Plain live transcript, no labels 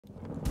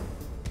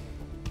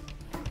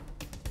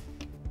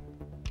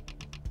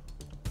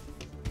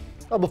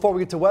Well, before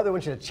we get to weather, I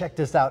want you to check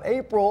this out.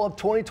 April of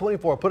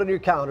 2024, put it in your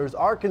calendars.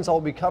 Arkansas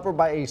will be covered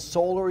by a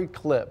solar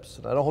eclipse.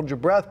 Now, don't hold your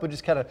breath, but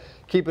just kind of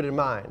keep it in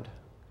mind.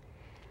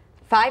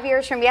 5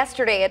 years from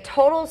yesterday, a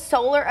total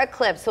solar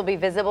eclipse will be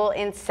visible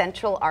in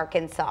central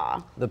Arkansas.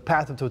 The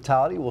path of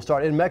totality will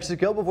start in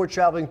Mexico before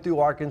traveling through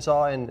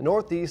Arkansas and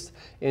northeast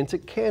into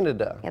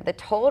Canada. Yeah, the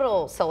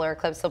total solar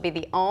eclipse will be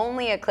the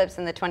only eclipse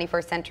in the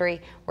 21st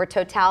century where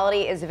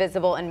totality is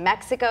visible in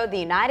Mexico, the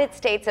United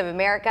States of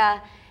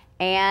America,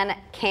 and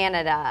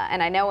Canada.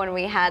 And I know when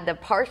we had the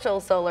partial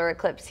solar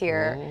eclipse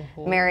here,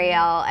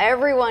 Marielle,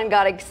 everyone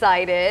got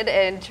excited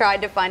and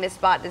tried to find a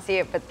spot to see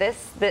it.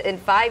 But in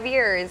 5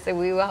 years,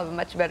 we will have a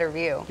much better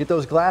view. Get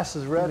those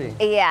glasses ready.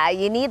 Yeah,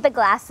 you need the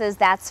glasses,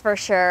 that's for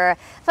sure.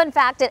 Fun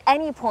fact, at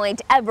any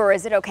point ever,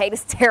 is it okay to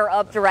stare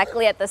up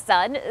directly at the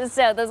sun?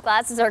 So those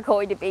glasses are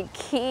going to be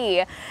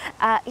key.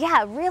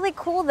 Yeah, really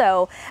cool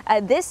though.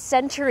 This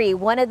century,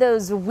 one of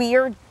those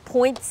weird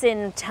points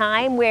in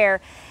time where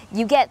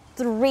you get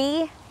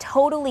 3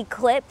 total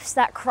eclipses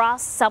that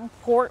cross some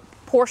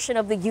portion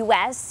of the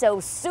U.S. So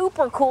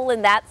super cool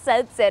in that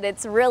sense, and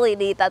it's really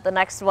neat that the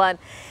next one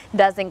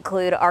does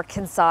include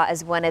Arkansas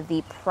as one of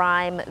the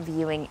prime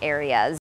viewing areas.